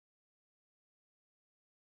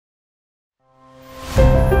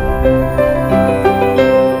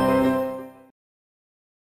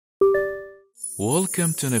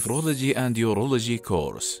Welcome to Nephrology and Urology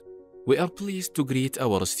course. We are pleased to greet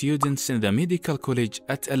our students in the Medical College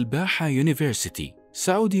at Baha University,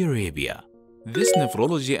 Saudi Arabia. This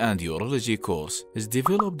Nephrology and Urology course is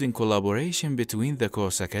developed in collaboration between the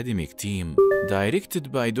course academic team,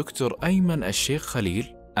 directed by Dr. Ayman Al-Sheikh Khalil,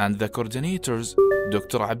 and the coordinators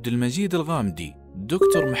Dr. Abdulmajid Al-Ghamdi,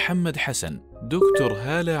 Dr. Muhammad Hassan, Dr.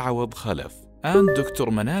 Hala Awad Khalaf, and Dr.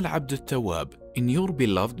 Manal Abd Al-Tawwab in your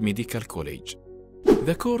beloved Medical College.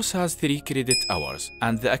 The course has 3 credit hours,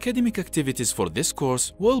 and the academic activities for this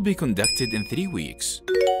course will be conducted in 3 weeks.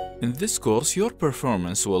 In this course, your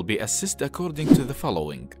performance will be assessed according to the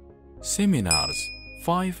following: seminars,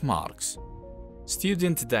 5 marks;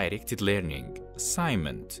 student-directed learning,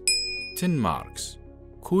 assignment, 10 marks;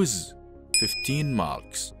 quiz, 15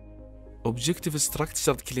 marks; objective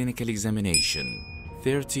structured clinical examination,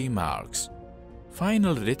 30 marks;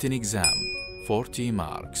 final written exam, 40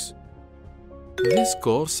 marks. This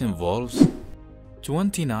course involves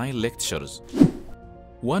 29 lectures,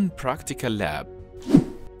 1 practical lab,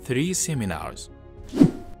 3 seminars,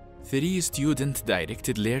 3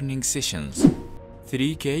 student-directed learning sessions,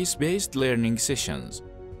 3 case-based learning sessions,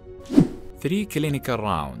 3 clinical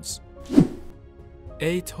rounds,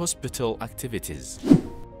 8 hospital activities,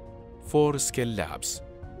 4 skill labs.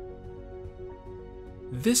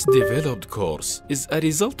 This developed course is a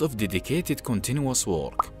result of dedicated continuous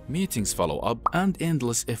work, meetings follow-up, and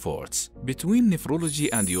endless efforts between Nephrology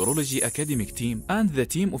and Urology academic team and the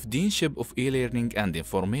team of Deanship of E-Learning and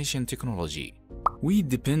Information Technology. We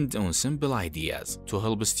depend on simple ideas to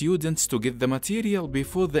help students to get the material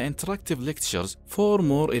before the interactive lectures for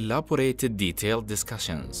more elaborated detailed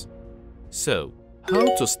discussions. So,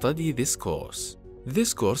 how to study this course?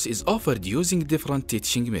 This course is offered using different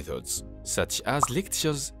teaching methods, such as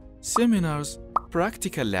lectures, seminars,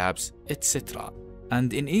 practical labs, etc.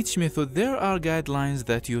 And in each method there are guidelines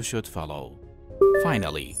that you should follow.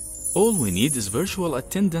 Finally, all we need is virtual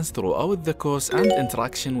attendance throughout the course and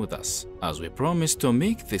interaction with us, as we promise to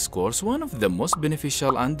make this course one of the most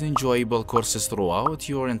beneficial and enjoyable courses throughout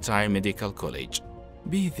your entire medical college.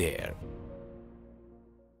 Be there.